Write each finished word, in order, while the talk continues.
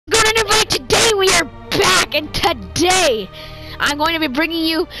back, and today I'm going to be bringing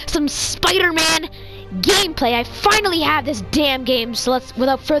you some Spider-Man gameplay. I finally have this damn game, so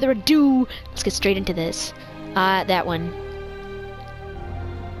without further ado, let's get straight into this. That one.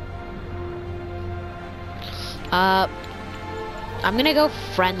 I'm gonna go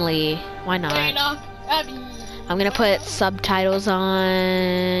friendly. Why not? I'm gonna put subtitles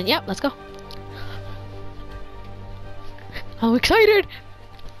on. Yep, let's go. I'm excited.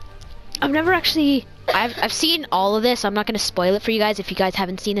 I've seen all of this. I'm not gonna spoil it for you guys if you guys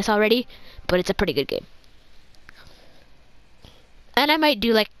haven't seen this already, but it's a pretty good game. And I might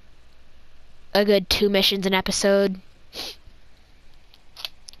do like a good 2 missions an episode.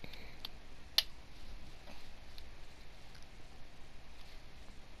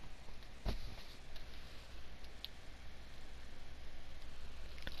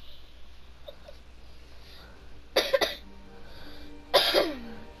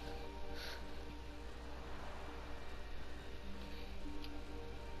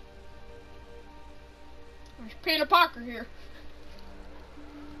 There's Peter Parker here.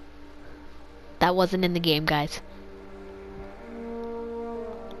 That wasn't in the game, guys.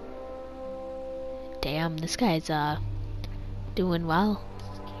 Damn, this guy's doing well.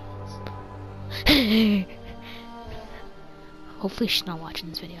 Hopefully she's not watching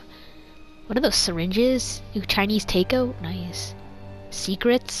this video. What are those syringes? New Chinese takeout? Nice.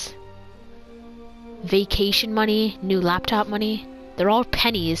 Secrets? Vacation money? New laptop money? They're all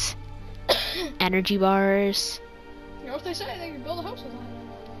pennies. Energy bars. You know what they say? They can build a house with them.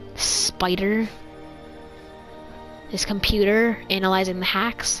 Spider. His computer analyzing the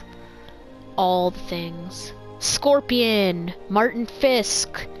hacks. All the things. Scorpion. Martin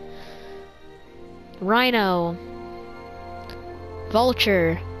Fisk. Rhino.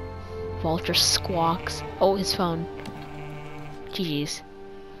 Vulture. Vulture squawks. Oh, his phone. GG's.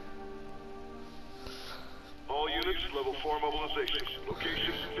 All units, level 4 mobilization.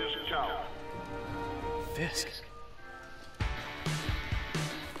 Location, Fisk Tower. Fisk?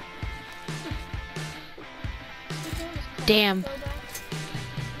 Damn.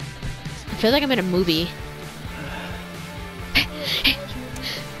 I feel like I'm in a movie.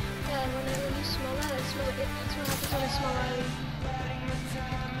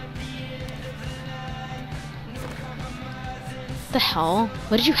 The hell?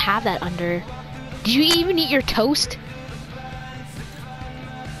 What did you have that under? Did you even eat your toast?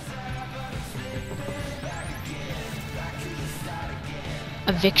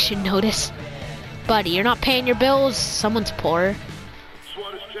 Eviction notice. Buddy, you're not paying your bills. Someone's poor.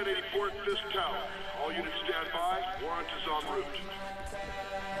 SWAT is 1084 at Fisk Tower. All units stand by. Warrant is en route.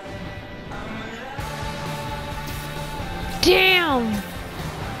 Damn!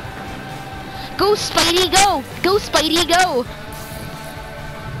 Go, Spidey, go! Go, Spidey, go!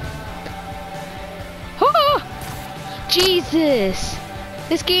 Oh! Jesus!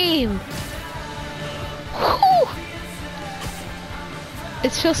 This game! Whew!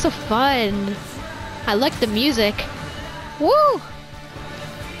 It feels so fun. I like the music. Woo!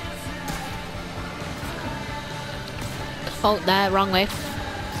 Oh, that wrong way.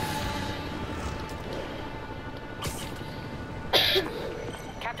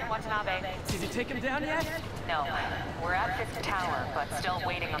 Captain Watanabe. Did you take him down yet? No, we're at Fisk Tower, but still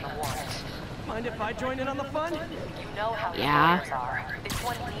waiting on the warrant. Mind if I join in on the fun? You know how these Yeah. lawyers are. This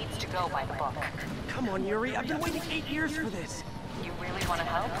one needs to go by the book. Come on, Yuri. I've been waiting 8 years for this. You really want to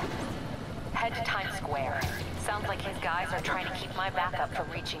help? Head to Times Square. Sounds like his guys are trying to keep my backup from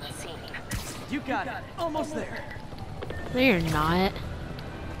reaching the scene. You got it. Almost there. No, you're not.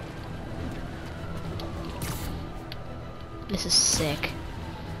 This is sick.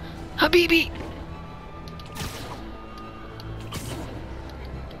 Habibi!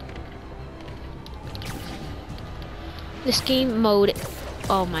 This game mode,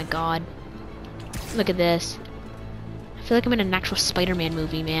 oh my god. Look at this. I feel like I'm in an actual Spider-Man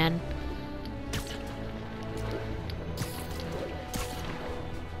movie, man.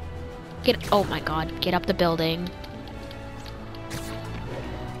 Oh my god, get up the building.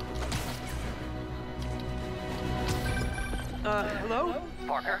 Hello?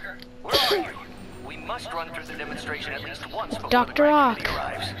 Parker, where are you? We must run through the demonstration at least once before Dr. the grant Ock. committee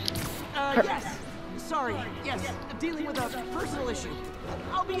arrives. Yes. Sorry. Yes. Dealing with a personal issue.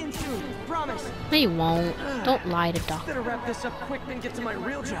 I'll be in soon. Promise. No, you won't. Don't lie to Doc. Better wrap this up quick and get to my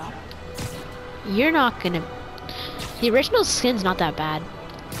real job. You're not gonna... The original skin's not that bad,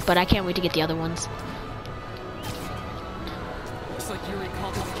 but I can't wait to get the other ones. Looks like Yuri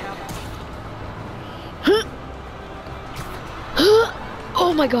called in the capital.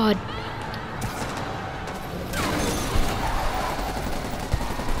 Oh my god.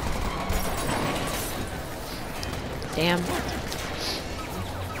 Damn.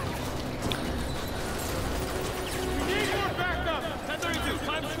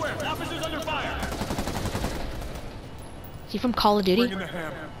 Is he from Call of Duty? Bring the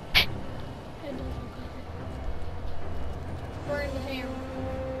hammer.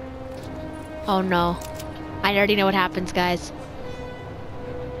 Oh no. I already know what happens, guys.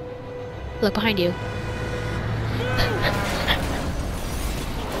 Look behind you.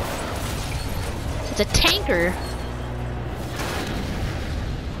 It's a tanker.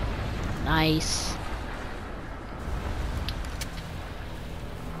 Nice.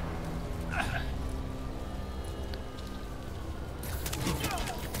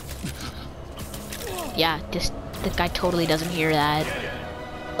 Yeah, this guy totally doesn't hear that.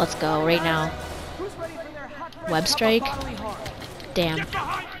 Let's go right now. Web strike. Damn.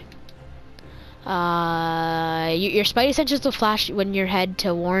 Your spidey senses will flash when your head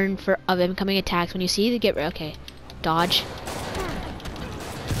to warn of incoming attacks. When you see the okay, dodge.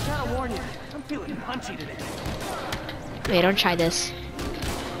 Gotta warn you, I'm feeling punchy today. Wait, don't try this.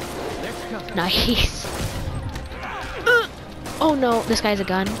 Nice. Oh no, this guy's a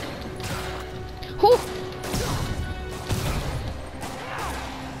gun. Whew.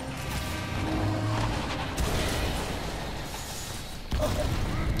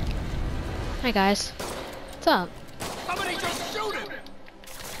 Hi guys. What's up? Somebody just shoot him!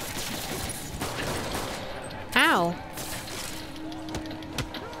 Ow.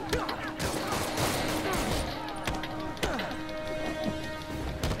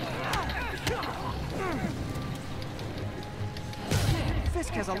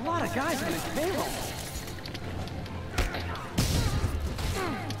 Fisk has a lot of guys on his payroll.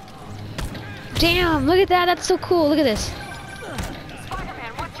 Damn, look at that. That's so cool. Look at this.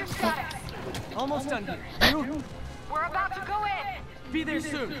 Spider-Man, what's your status? Almost done here. You? We're about to go in. Be there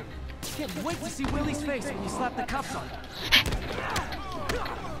soon. Can't wait to see Willie's face when you slap the cuffs on.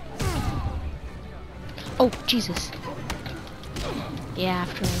 Oh, Jesus. Yeah,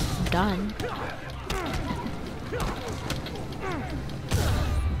 after I'm done.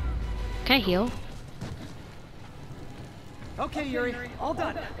 Can I heal? Okay, Yuri, all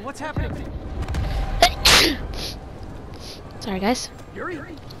done. What's happening? Sorry, guys.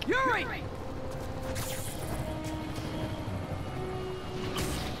 Yuri! Yuri!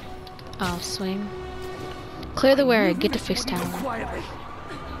 Oh, swing. Clear the way. Get to Fix Tower. Quietly.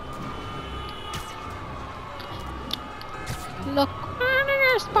 Look,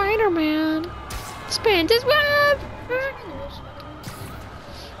 Spider-Man spins his web.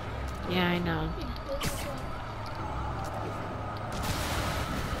 Yeah, I know.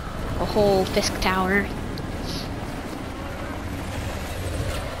 A whole Fisk Tower.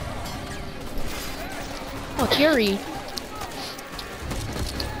 Oh, Fury.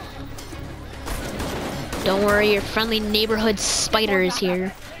 Don't worry, your friendly neighborhood spider is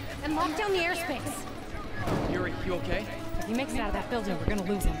here. And lock down the airspace. Yuri, you okay? If he makes it out of that building, we're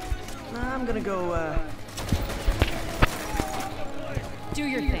gonna lose him. I'm gonna go, Do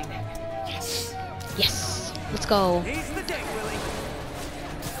your thing. Yes, let's go. He's the day, Willie.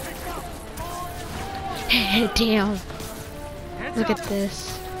 Damn, Hands look up. at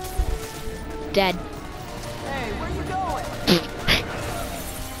this. Dead. Hey, where you going?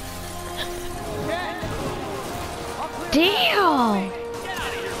 Ken! I'll clear Damn!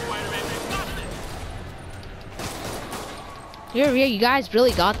 You guys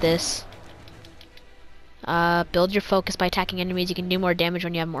really got this. Build your focus by attacking enemies. You can do more damage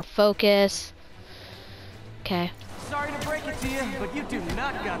when you have more focus. Okay. Sorry to break it to you, but you do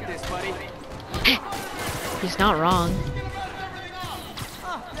not got this, buddy. He's not wrong.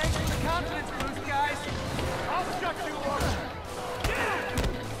 Oh, thanks for the confidence boost, guys. I'll shut you up.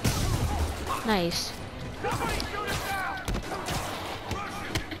 Nice.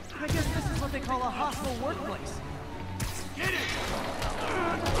 I guess this is what they call a hostile workplace.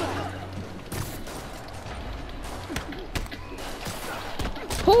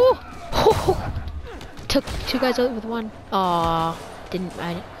 Oh! Took two guys out with one. Aw, didn't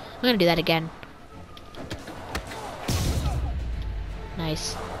I? I'm gonna do that again.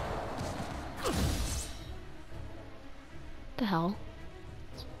 Nice. The hell?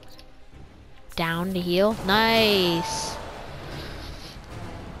 Down to heal. Nice.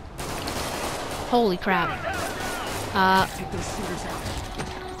 Holy crap. Take those shooters out.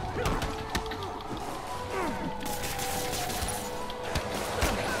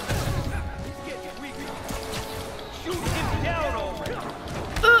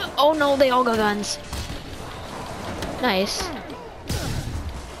 Oh no, they all got guns. Nice. I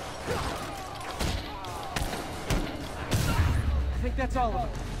think that's all of them.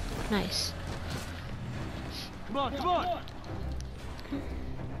 Nice. Come on, come on!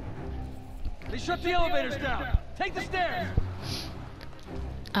 They shut the elevators down! Take the stairs!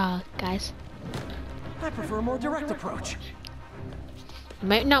 Guys. I prefer a more direct approach. You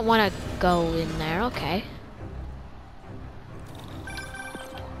might not want to go in there, okay.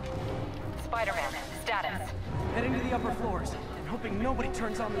 Spider-Man, status. Heading to the upper floors, and hoping nobody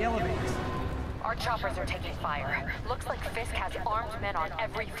turns on the elevators. Our choppers are taking fire. Looks like Fisk has armed men on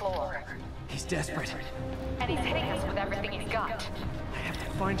every floor. He's desperate. And he's hitting us with everything he's got. I have to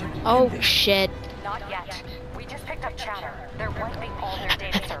find him. and Oh end this. shit. Not yet. We just picked up chatter. They're wiping all their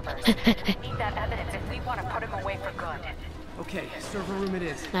data servers. We need that evidence if we want to put him away for good. Okay, server room it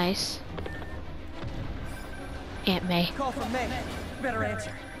is. Nice. Aunt May. Call from May. Better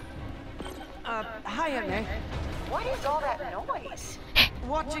answer. Hi, Aunt May. What is all that noise?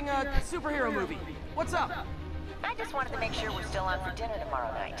 Watching a superhero movie. What's up? I just wanted to make sure we're still on for dinner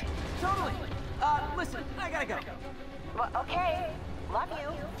tomorrow night. Totally. Listen, I gotta go. Well, okay. Love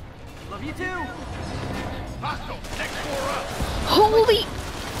you. Love you too. Hostile, next floor up. Holy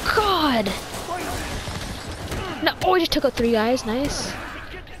God! No, oh, I just took out 3 guys. Nice.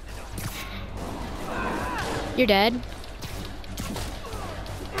 You're dead.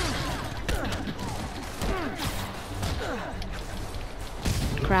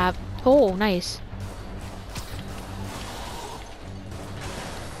 Crap. Oh, nice.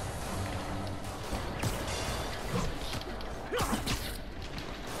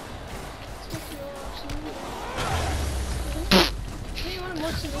 You want to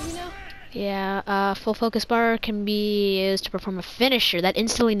watch the movie now? Yeah, full focus bar can be used to perform a finisher that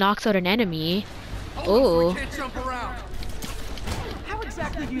instantly knocks out an enemy. Ooh. Can't jump around. How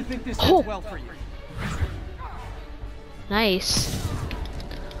exactly do you think this Oh. goes well for you? Nice.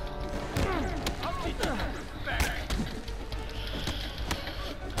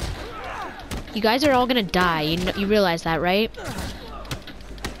 You guys are all gonna die. You realize that, right?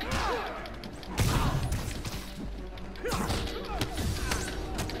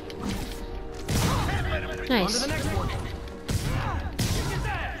 Nice.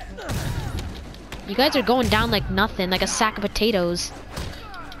 You guys are going down like nothing, like a sack of potatoes.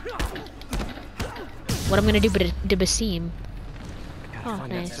 What I'm gonna do to Basim. Gotta Oh,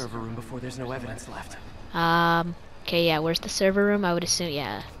 find nice. that server room before there's no evidence left. Okay, yeah, where's the server room? I would assume,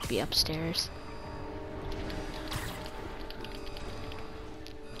 yeah, it'd be upstairs.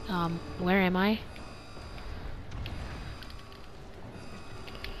 Where am I?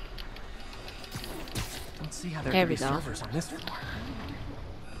 Let's see how there There are we dirty go. servers on this floor.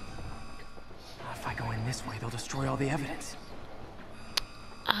 If I go in this way, they'll destroy all the evidence.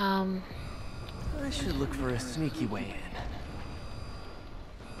 I should look for a sneaky way in.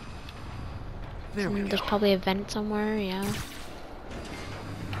 There we go. There's probably a vent somewhere, yeah.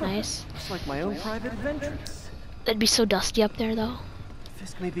 Nice. It's like my own private entrance. That'd be so dusty up there, though.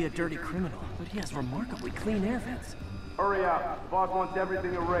 Fisk may be a dirty criminal, but he has remarkably clean air vents. Hurry up. Boss wants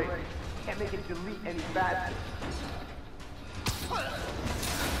everything erased. Can't make it delete any bad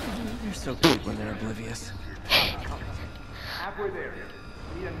They're so cute when they're oblivious. Halfway there.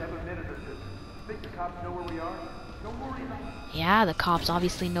 Need another minute or two. Think the cops know where we are? Don't worry about it. Yeah, the cops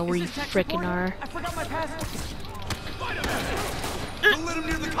obviously know where you Is this tech frickin' support? are. I forgot my password. Don't let him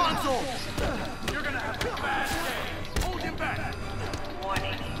near the console. You're gonna have a bad day. Hold him back.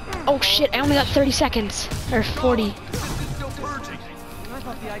 Oh shit, I only got 30 seconds. Or 40. This is still purging. I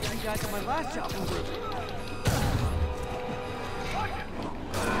thought the IT guys at my last job were rude.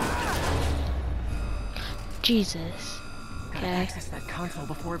 Jesus. Gotta Okay. access that console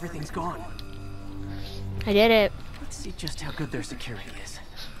before everything's gone. I did it. Let's see just how good their security is.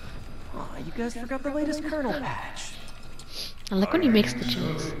 Aw, you guys forgot the latest kernel patch. I like when he makes the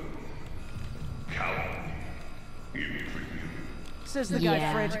jokes. Says the guy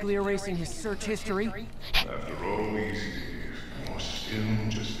Yeah. frantically erasing his search history. After all these years, you're still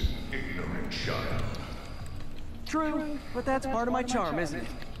just an ignorant child. True, but that's part of my charm, isn't it?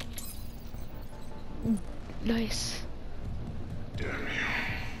 Nice. Damn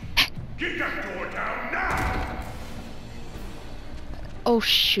you. Get that door down now! Oh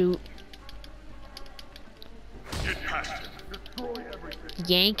shoot. Get past him. Destroy everything.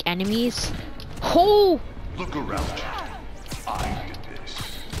 Yank enemies. Oh! Look around. I did this.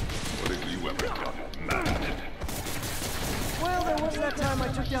 What have you ever done, man? Well, there was that time I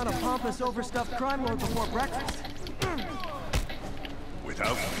took down a pompous, overstuffed crime lord before breakfast.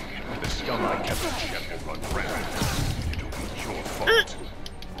 Without me, the scum I kept in check will run rampant. It'll be your fault.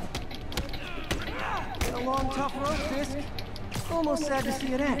 Been a long, tough road, Fisk. Almost sad to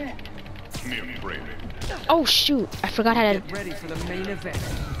see it end. Mere brain. Oh shoot, I forgot how to... Get ready for the main event.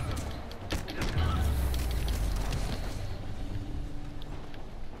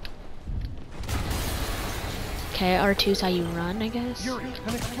 Okay, R2's how you run, I guess. Yuri,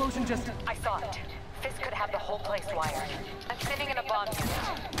 an explosion just... I saw it. Fisk could have the whole place wired. I'm sitting in a bomb unit.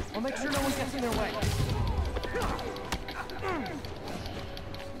 I'll make sure no one gets in their way.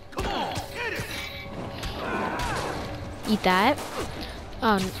 Eat that.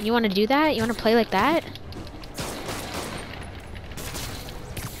 Oh, you want to do that? You want to play like that?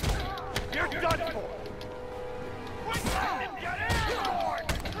 You're done for.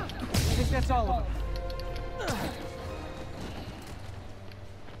 I think that's all of them.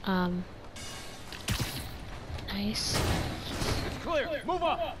 Nice. It's clear. Move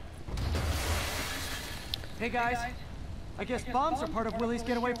up. Hey guys, I guess bombs are part of Willie's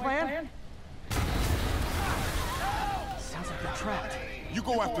getaway plan? Sounds like they're trapped. You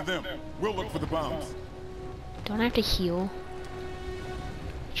go after them. We'll look for the bombs. Don't I have to heal?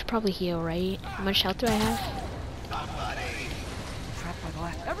 Should probably heal, right? How much health do I have? Trapped by the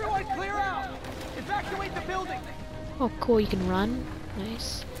last... Everyone clear out! Evacuate the building! Oh, cool. You can run.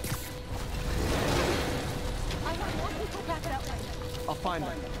 Nice. I'll find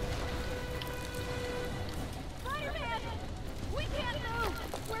them. Spider-Man! We can't move!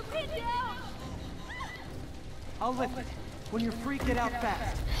 We're pinned down! I'll lift it. When you're free, get out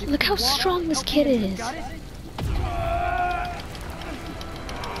fast. If Look you how walk, strong this help kid me in. is. Got it?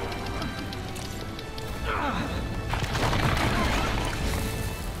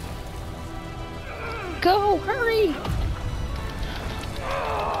 Go! Hurry!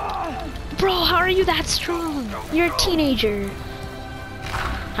 Bro, how are you that strong? You're a teenager.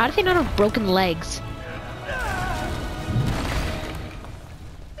 How do they not have broken legs?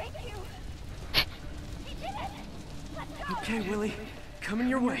 Okay, Willie. Coming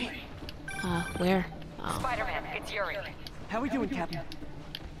your way. Where? Oh. Spider-Man, it's Yuri. How we doing, Captain?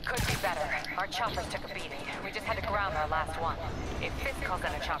 Could be better. Our choppers took a beating. We just had to ground our last one. If Fisk calls in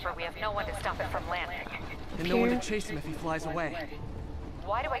a chopper, we have no one to stop it from landing. And no one to chase him if he flies away.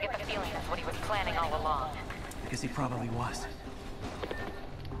 Why do I get the feeling that's what he was planning all along? Because he probably was.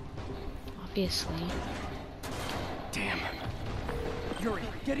 Obviously. Damn. Yuri,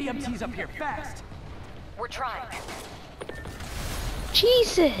 get EMTs up here, fast! We're trying.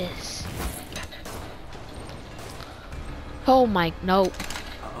 Jesus! Oh my, no.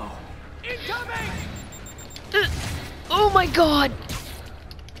 Incoming! Oh my god!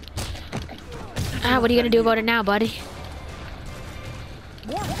 What are you gonna do about it now, buddy?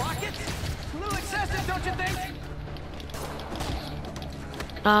 More rockets? A little excessive, don't you think?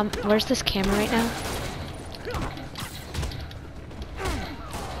 Where's this camera right now?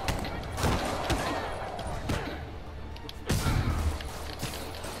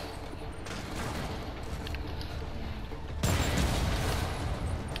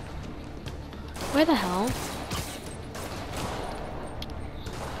 Where the hell?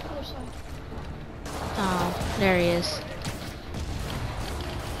 Oh, there he is.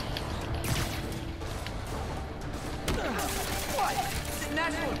 What? Is it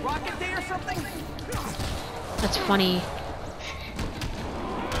National Rocket Day or something? That's funny.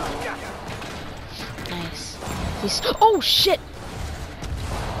 Nice. Oh shit!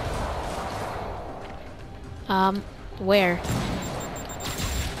 Where?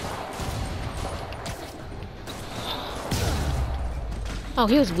 Oh,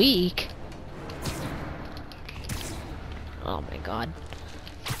 he was weak. Oh my god.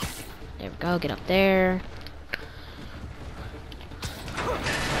 There we go, get up there.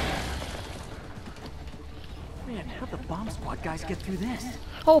 Man, how'd the bomb squad guys get through this?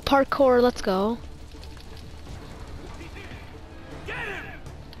 Oh, parkour, let's go.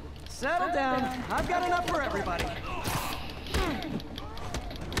 Settle down. I've got enough for everybody.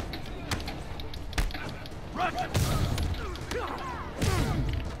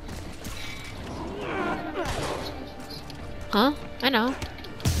 Huh? I know.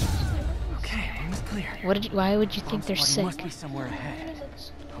 Okay, room's clear. Why would you think they're Bomb squad must sick? be somewhere ahead.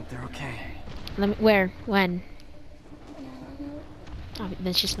 Hope they're okay. Where? When? Oh,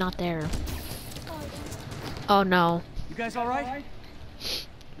 it's just not there. Oh no. You guys all right?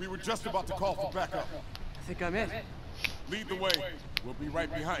 We were just about to call for backup. I think I'm it. Lead the way. We'll be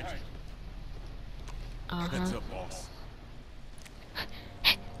right behind you. Heads up, boss.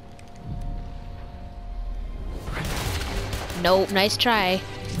 Nope, nice try.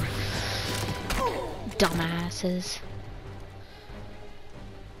 Dumbasses.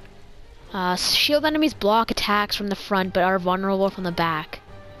 Shield enemies block attacks from the front but are vulnerable from the back.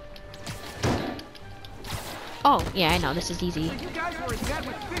 Oh, yeah, I know, this is easy. So you guys were in bed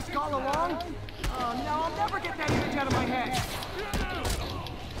with Fisk all along? Oh no, I'll never get that image out of my head.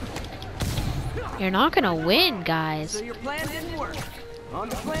 You're not gonna win, guys. So your plan didn't work. On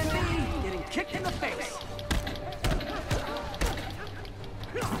to plan B, getting kicked in the face.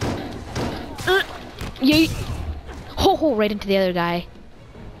 Yeet. Ho ho, right into the other guy.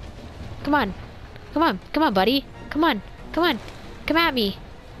 Come on. Come on. Come on, buddy. Come on. Come on. Come at me.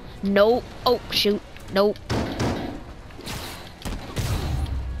 No. Oh, shoot. Nope.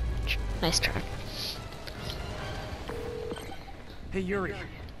 Nice try. Hey, Yuri.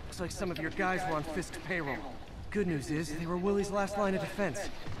 Looks like some of your guys were on Fisk's payroll. Good news is, they were Willie's last line of defense.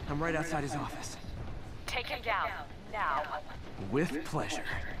 I'm right outside his office. Take him down, now. With pleasure.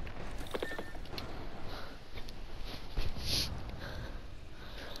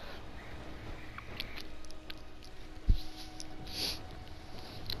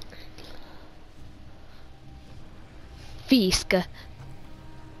 Fisk.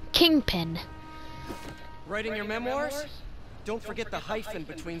 Kingpin. Writing your memoirs? Don't forget the hyphen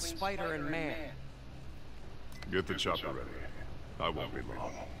between spider and man. Get the chopper ready. I won't be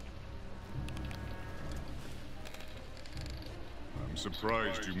long. I'm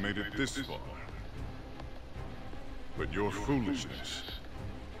surprised you made it this far. But your foolishness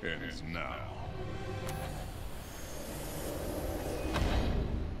ends now.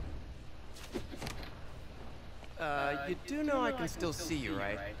 You do know I can still see you,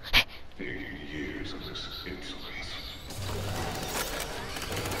 right? 80 years of this insolence.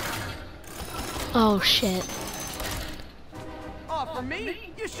 Oh shit. Oh, for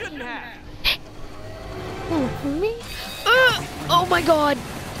me? You shouldn't have. Oh, for me? Oh my god.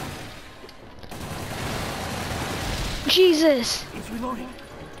 Jesus. He's reloading.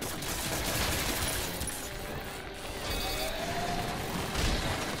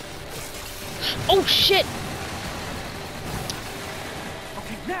 Oh shit.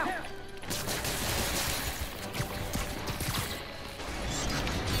 Okay, now.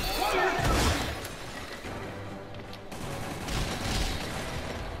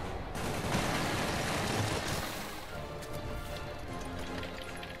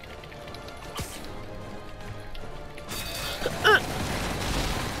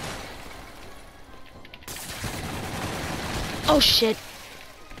 Oh shit.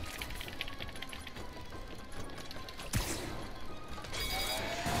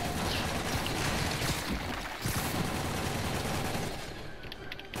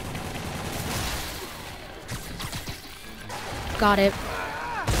 Got it.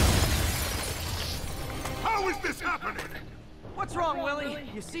 How is this happening? What's wrong, Willie?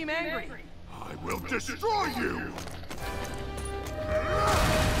 You seem angry. I will destroy you!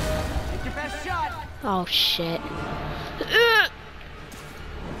 Take your best shot. Oh shit.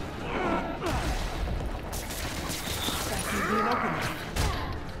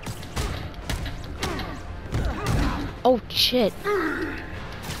 Oh shit.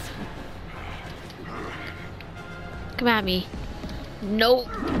 Come at me. No.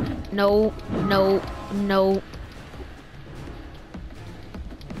 No. No. No.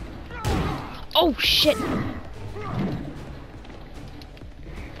 Oh shit.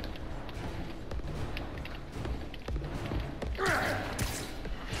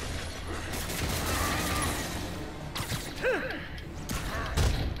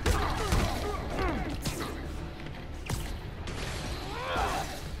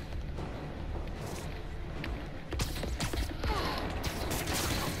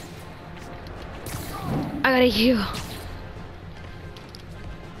 I gotta heal.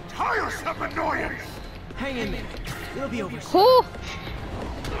 Tiresome annoyance! Hang in there. It'll be over soon. Who?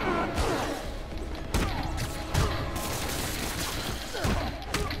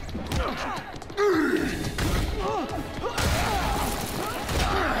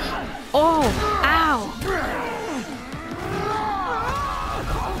 Oh, ow.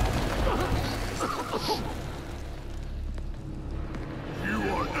 You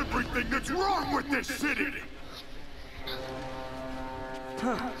are everything that's wrong with this city!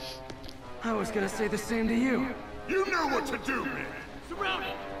 Huh. I was gonna say the same to you. You know what to do, man! Surround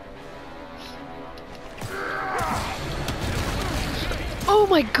it! Oh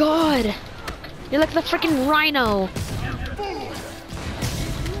my god. You're like the freaking rhino. Fool!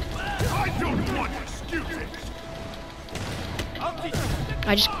 I don't want excuses!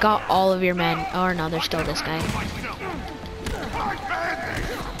 I just got all of your men. Oh no, there's still this guy. Myself! I had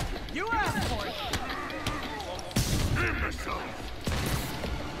this! You asked for it! Imbecile!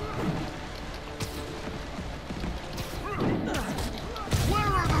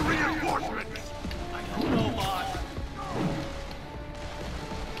 Where are the reinforcements? I don't know, boss.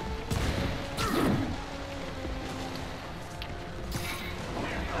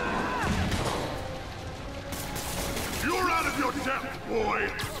 You're out of your depth, boy!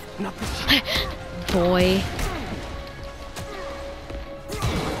 Not this Boy.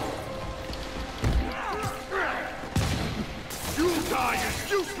 You'll die in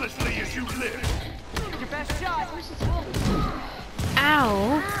ruthlessly as you live. Your best shot.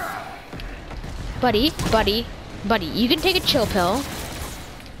 Ow. Buddy, buddy, buddy, you can take a chill pill.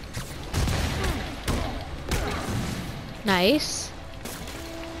 Nice.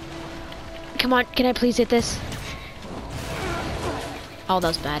 Come on, can I please hit this? Oh, that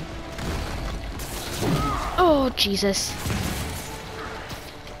was bad. Oh, Jesus.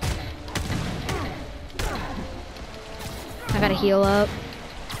 I gotta heal up.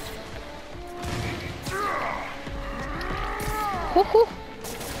 Woohoo!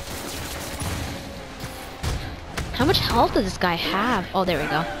 How much health does this guy have? Oh, there we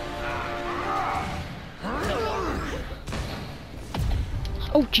go.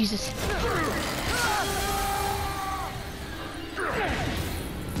 Oh, Jesus.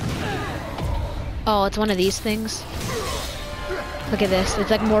 Oh, it's one of these things. Look at this.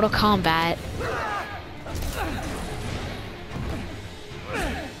 It's like Mortal Kombat.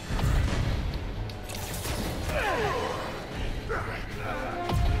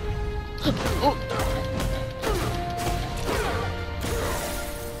 Oh.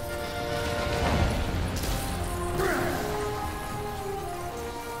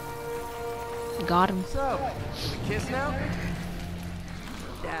 Got him. So, we kiss now?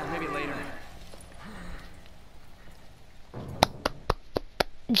 Yeah, maybe later.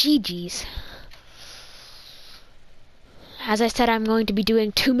 GG's. As I said, I'm going to be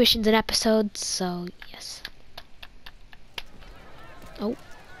doing 2 missions an episode, so yes. Oh.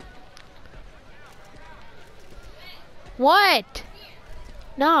 What?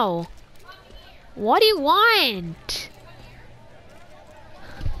 No. What do you want?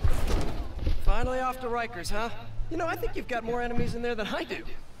 Finally off to Rikers, huh? You know, I think you've got more enemies in there than I do.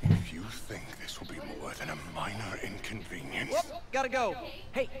 If you think this will be more than a minor inconvenience... Whoop, gotta go.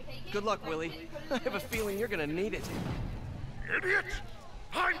 Hey, good luck, Willie. I have a feeling you're gonna need it. Idiot!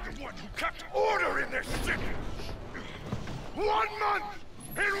 I'm the one who kept order in this city! 1 month!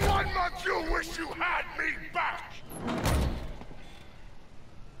 In 1 month you'll wish you had me back!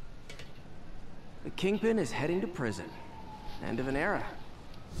 The Kingpin is heading to prison. End of an era.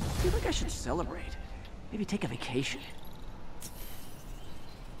 I feel like I should celebrate. Maybe take a vacation.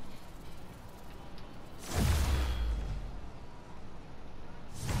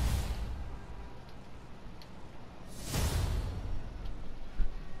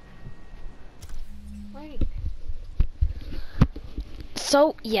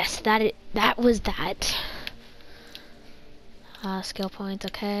 So yes, that was that. Skill points,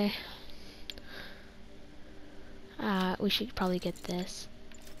 okay. We should probably get this.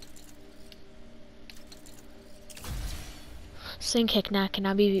 Swing kick now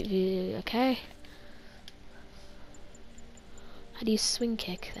cannot be okay. How do you swing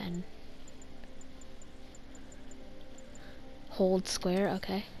kick then? Hold square,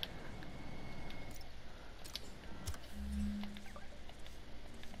 okay.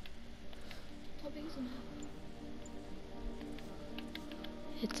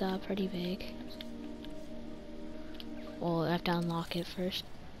 It's pretty big. Well, I have to unlock it first.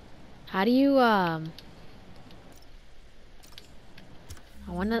 How do you how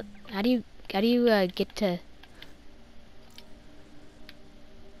do you get to...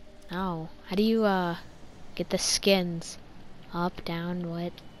 No. How do you get the skins? Up, down,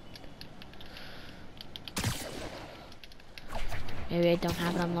 what? Maybe I don't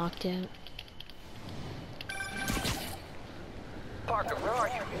have it unlocked yet. Parker, where are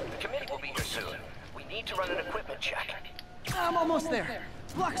you? The committee will be here soon. We need to run an equipment check. I'm almost there.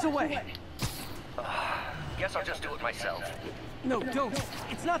 Blocks away. Guess I'll just do it myself. No, don't.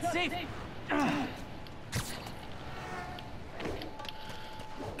 It's not safe.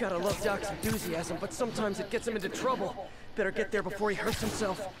 Gotta love Doc's enthusiasm, but sometimes it gets him into trouble. Better get there before he hurts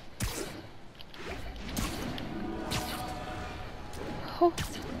himself. Oh.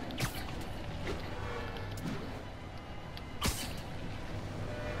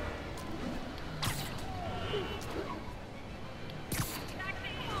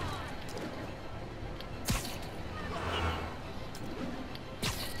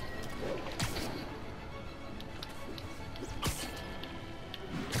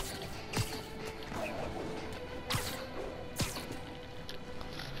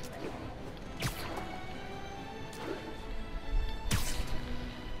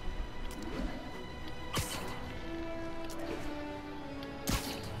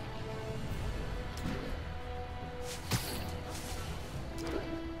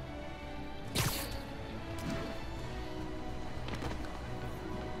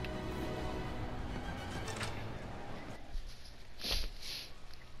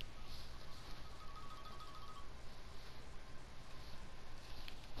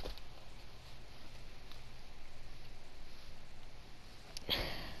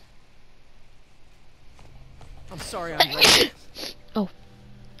 sorry I'm late. Oh.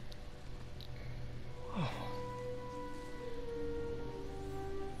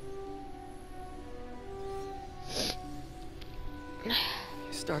 You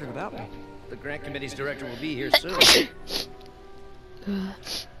started without me. The grant committee's director will be here soon.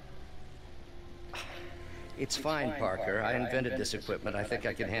 It's fine, Parker. I invented this equipment. I think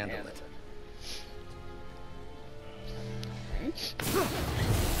I can handle it.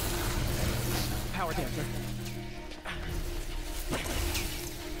 Power damper.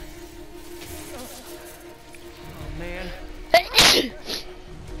 Oh, man.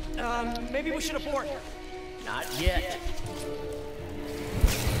 Maybe we should abort. Not yet.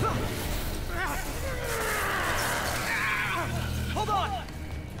 Hold on!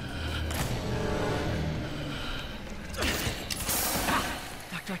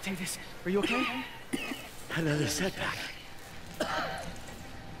 Dr. Octavius, are you okay? Another setback.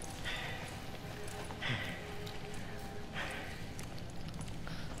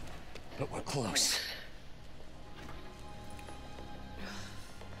 But we're close.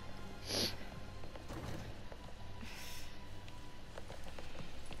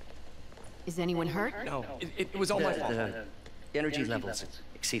 Is anyone hurt? No, it was all my fault. The energy levels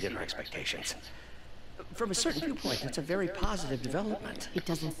exceeded our expectations. From a certain viewpoint, it's a very positive development. It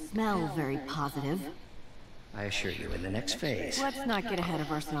doesn't smell very positive. I assure you, in the next phase. Let's not get ahead of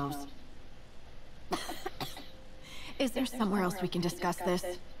ourselves. Is there somewhere else we can discuss this?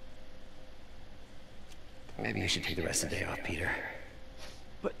 Maybe you should take the rest of the day off, Peter.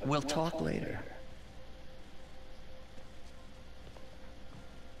 But we'll talk later.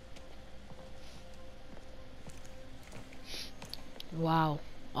 Wow.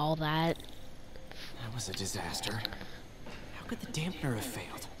 All that. That was a disaster. How could the dampener have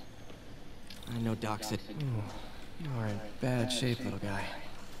failed? I know Doc said, you are in bad shape, little guy.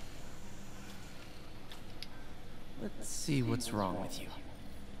 Let's see what's wrong with you.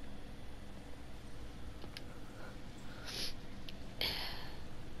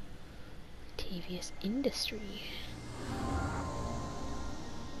 Octavius Industry.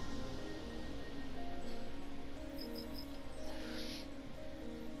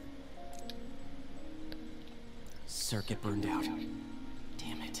 Circuit burned out.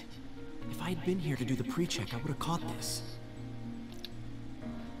 Damn it. If I had been here to do the pre-check, I would have caught this.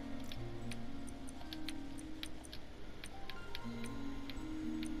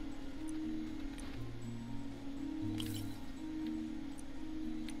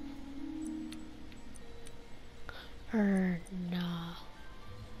 No.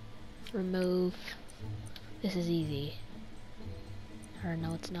 Remove. This is easy. Or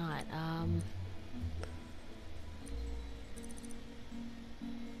no, it's not.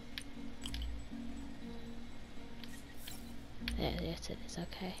 Yeah, yes, it is.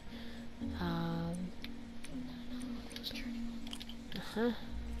 Okay. And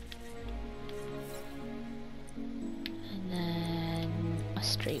then a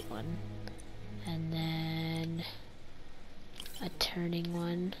straight one. And then a turning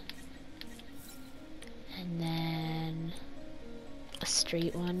one. And then a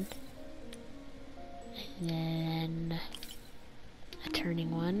straight one. And then a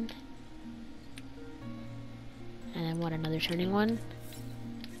turning one. And then what, another turning one?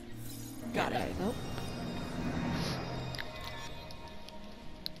 Got it. There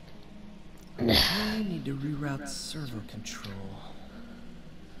we go. I need to reroute servo control.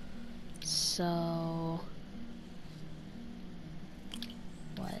 So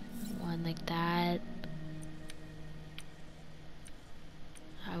what? One like that.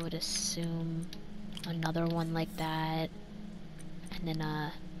 I would assume another one like that. And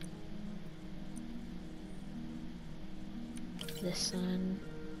then this one.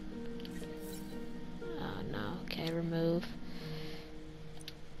 Oh no, okay, remove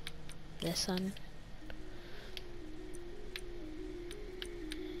this one.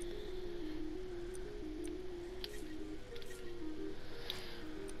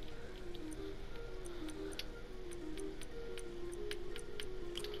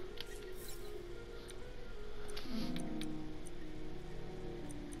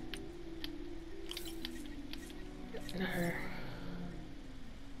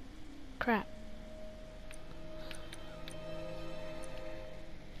 Crap.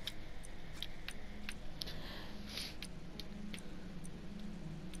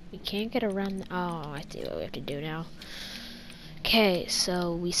 We can't get around. Oh, I see what we have to do now. Okay,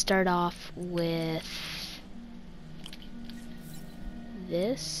 so we start off with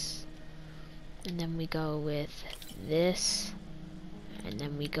this, and then we go with this, and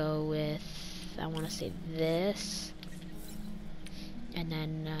then we go with, I want to say this, and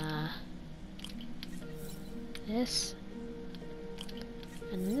then this,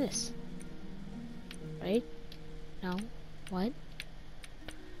 and then this. Right? No? What?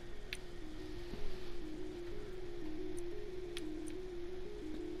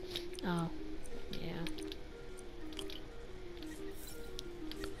 Oh, yeah.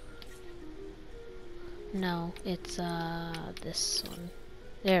 No, it's this one.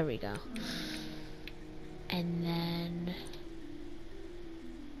 There we go. And then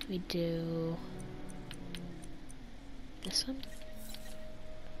we do this one.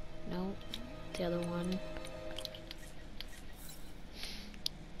 No, the other one.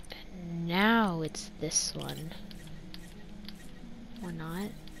 And now it's this one. Or not?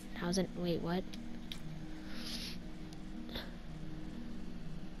 How's it? Wait, what?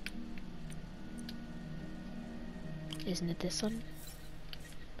 Isn't it this one?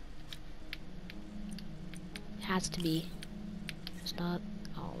 It has to be. It's not.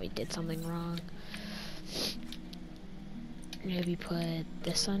 Oh, we did something wrong. Maybe put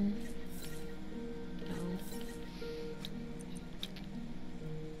this one? No.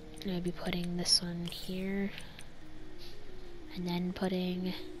 Maybe putting this one here. And then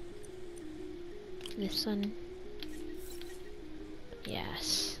putting this one.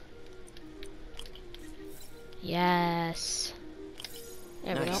 Yes. Yes.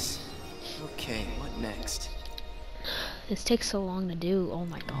 There we go. Okay, what next? This takes so long to do. Oh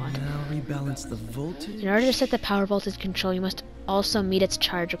my god. Now rebalance the voltage. In order to set the power voltage control, you must also meet its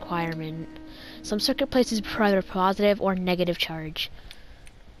charge requirement. Some circuit places provide a positive or negative charge.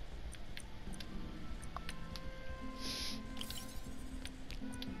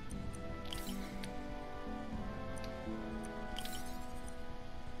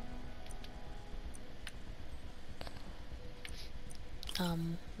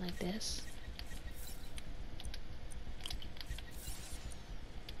 Like this.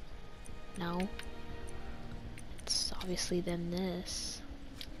 No. It's obviously then this.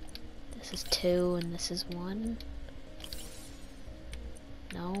 This is 2 and this is 1.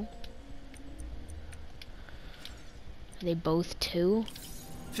 No. Are they both 2?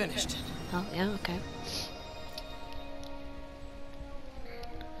 Finished. Oh, yeah, okay.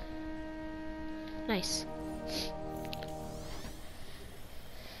 Nice.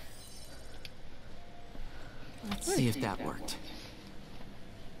 Let's see if that worked.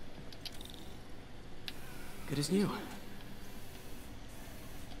 Good as new.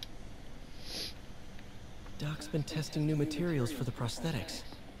 Doc's been testing new materials for the prosthetics.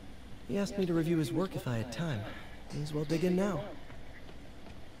 He asked me to review his work if I had time. May as well dig in now.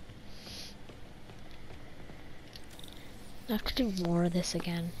 I have to do more of this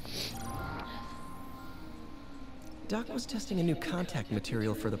again. Doc was testing a new contact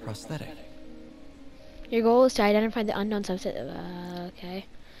material for the prosthetic. Your goal is to identify the unknown substance. Okay.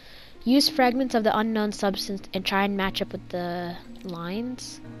 Use fragments of the unknown substance and try and match up with the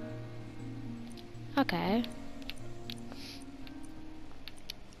lines. Okay.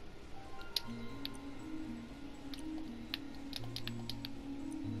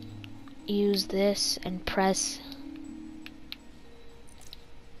 Use this and press.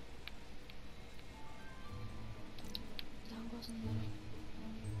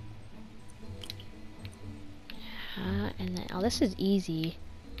 And then, oh, this is easy.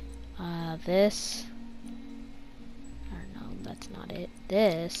 This. Or no, that's not it.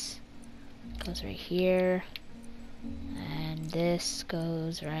 This goes right here. And this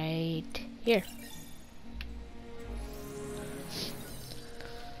goes right here.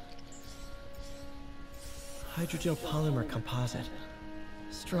 Hydrogel polymer composite.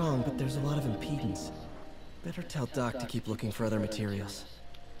 Strong, but there's a lot of impedance. Better tell Doc to keep looking for other materials.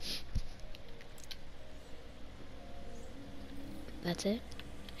 That's it.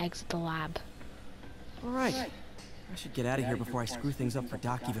 Exit the lab. Alright. I should get out of here before I screw things up for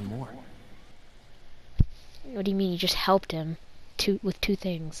Doc even more. What do you mean? You just helped him with 2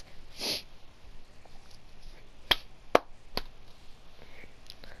 things. I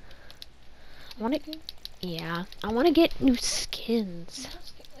want to. Yeah, I want to get new skins.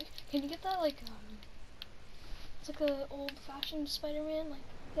 Can you get that like it's like a old-fashioned Spider-Man, like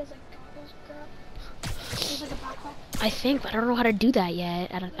he has like goggles and crap. There's like a backpack. I think, but I don't know how to do that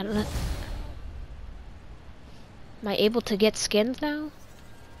yet. I don't know. Am I able to get skins now?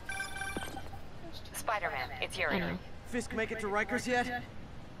 Spider-Man, it's I Yuri. know. Fisk make it to Rikers yet?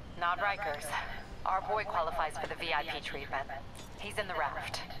 Not Rikers. Our boy qualifies for the VIP treatment. He's in the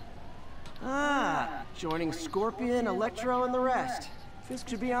raft. Ah, joining Scorpion, Electro, and the rest. Fisk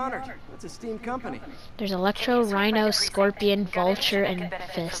should be honored. That's a steamed company. There's Electro, Rhino, Scorpion, Vulture, and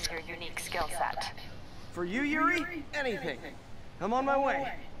Fisk. From your unique skill set. For you, Yuri, anything. I'm on my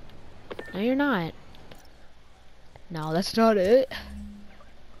way. No, you're not. No, that's not it.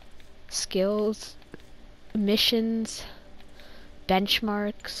 Skills, missions,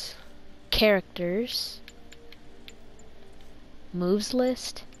 benchmarks, characters, moves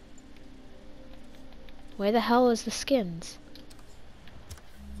list. Where the hell is the skins?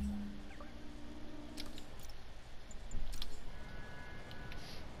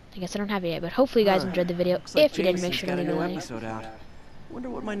 I guess I don't have it yet, but hopefully you guys enjoyed the video. Looks like If you did, make Jameson's sure got to a leave a new like. episode out. Wonder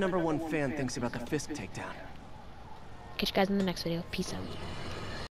what my #1 fan thinks about the Fisk takedown. Catch you guys in the next video. Peace out.